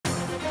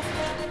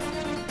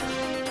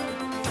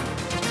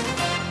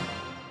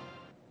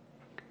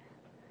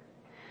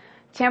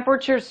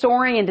Temperatures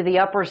soaring into the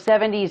upper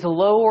 70s,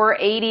 lower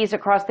 80s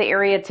across the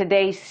area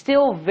today.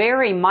 Still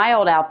very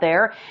mild out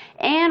there.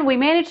 And we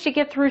managed to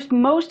get through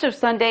most of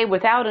Sunday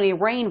without any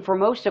rain for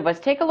most of us.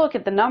 Take a look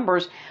at the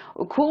numbers.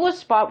 The coolest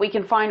spot we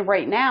can find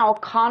right now,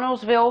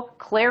 Connellsville,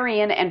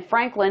 Clarion, and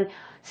Franklin.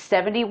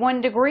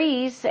 71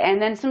 degrees and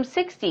then some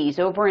 60s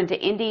over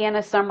into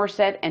Indiana,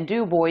 Somerset, and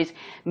Du Bois.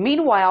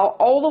 Meanwhile,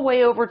 all the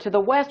way over to the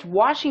west,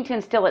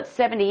 Washington still at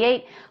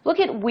 78. Look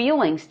at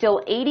Wheeling,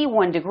 still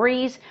 81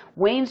 degrees.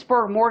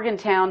 Waynesburg,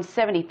 Morgantown,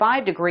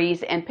 75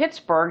 degrees. And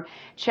Pittsburgh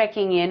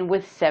checking in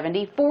with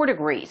 74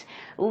 degrees.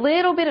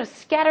 Little bit of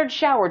scattered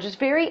shower, just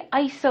very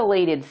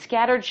isolated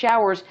scattered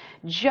showers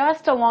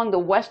just along the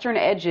western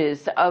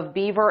edges of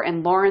Beaver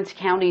and Lawrence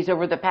counties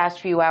over the past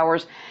few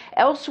hours.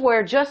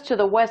 Elsewhere, just to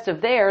the west of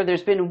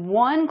there's been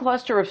one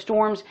cluster of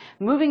storms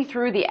moving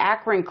through the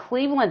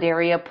Akron-Cleveland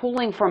area,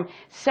 pulling from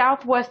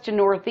southwest to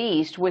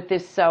northeast with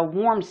this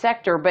warm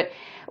sector. But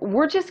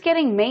we're just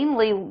getting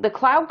mainly the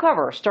cloud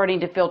cover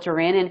starting to filter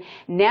in. And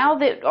now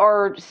that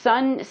our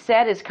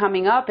sunset is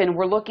coming up and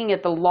we're looking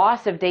at the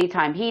loss of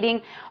daytime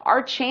heating,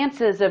 our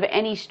chances of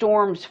any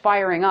storms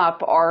firing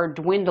up are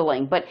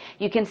dwindling. But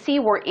you can see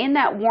we're in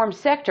that warm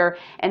sector.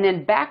 And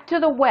then back to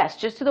the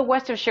west, just to the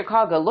west of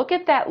Chicago, look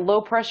at that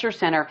low pressure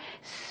center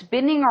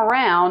spinning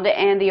around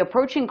and the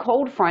approaching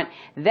cold front.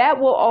 That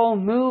will all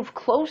move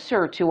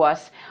closer to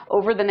us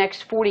over the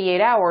next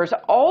 48 hours.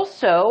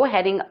 Also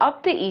heading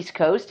up the East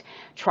Coast,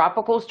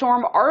 Tropical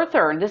Storm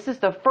Arthur. This is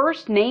the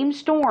first named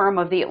storm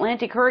of the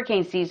Atlantic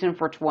hurricane season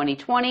for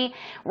 2020.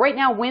 Right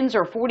now, winds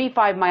are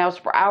 45 miles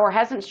per hour.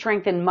 Hasn't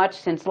strengthened much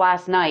since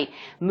last night.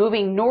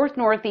 Moving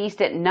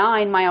north-northeast at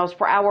 9 miles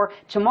per hour.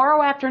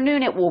 Tomorrow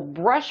afternoon, it will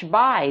brush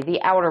by the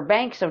Outer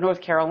Banks of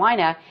North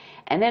Carolina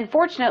and then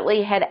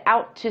fortunately head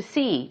out to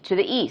sea to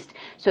the east.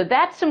 So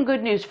that's some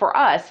good news for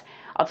us.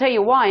 I'll tell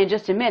you why in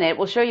just a minute.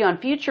 We'll show you on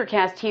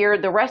Futurecast here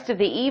the rest of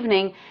the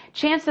evening.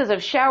 Chances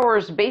of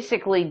showers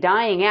basically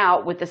dying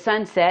out with the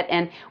sunset,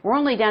 and we're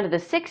only down to the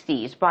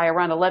 60s by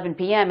around 11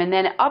 p.m. and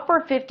then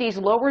upper 50s,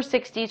 lower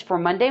 60s for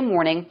Monday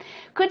morning.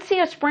 Could see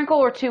a sprinkle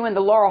or two in the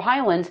Laurel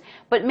Highlands,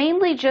 but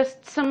mainly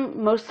just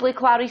some mostly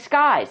cloudy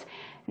skies.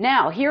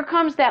 Now, here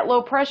comes that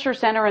low pressure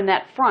center in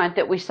that front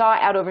that we saw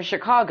out over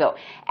Chicago.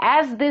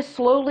 As this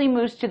slowly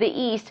moves to the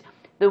east,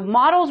 the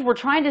models were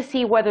trying to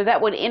see whether that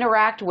would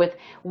interact with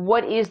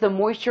what is the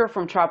moisture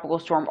from Tropical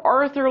Storm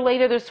Arthur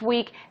later this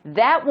week.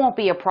 That won't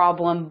be a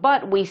problem,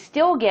 but we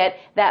still get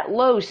that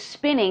low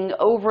spinning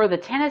over the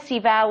Tennessee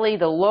Valley,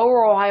 the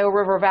lower Ohio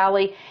River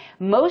Valley.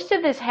 Most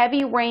of this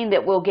heavy rain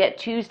that we'll get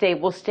Tuesday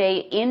will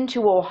stay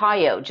into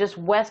Ohio, just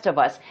west of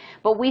us.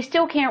 But we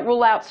still can't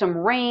rule out some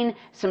rain,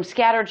 some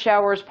scattered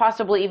showers,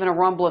 possibly even a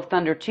rumble of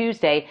thunder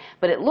Tuesday.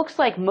 But it looks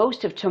like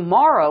most of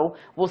tomorrow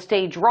will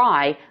stay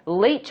dry.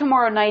 Late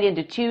tomorrow night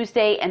into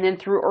Tuesday and then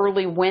through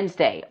early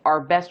Wednesday,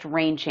 our best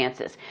rain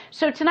chances.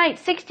 So tonight,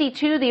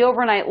 62, the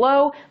overnight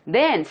low,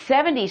 then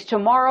 70s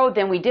tomorrow,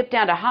 then we dip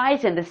down to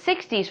highs in the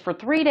 60s for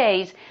 3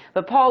 days.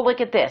 But Paul,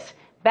 look at this.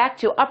 Back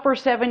to upper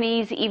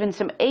 70s, even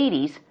some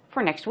 80s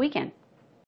for next weekend.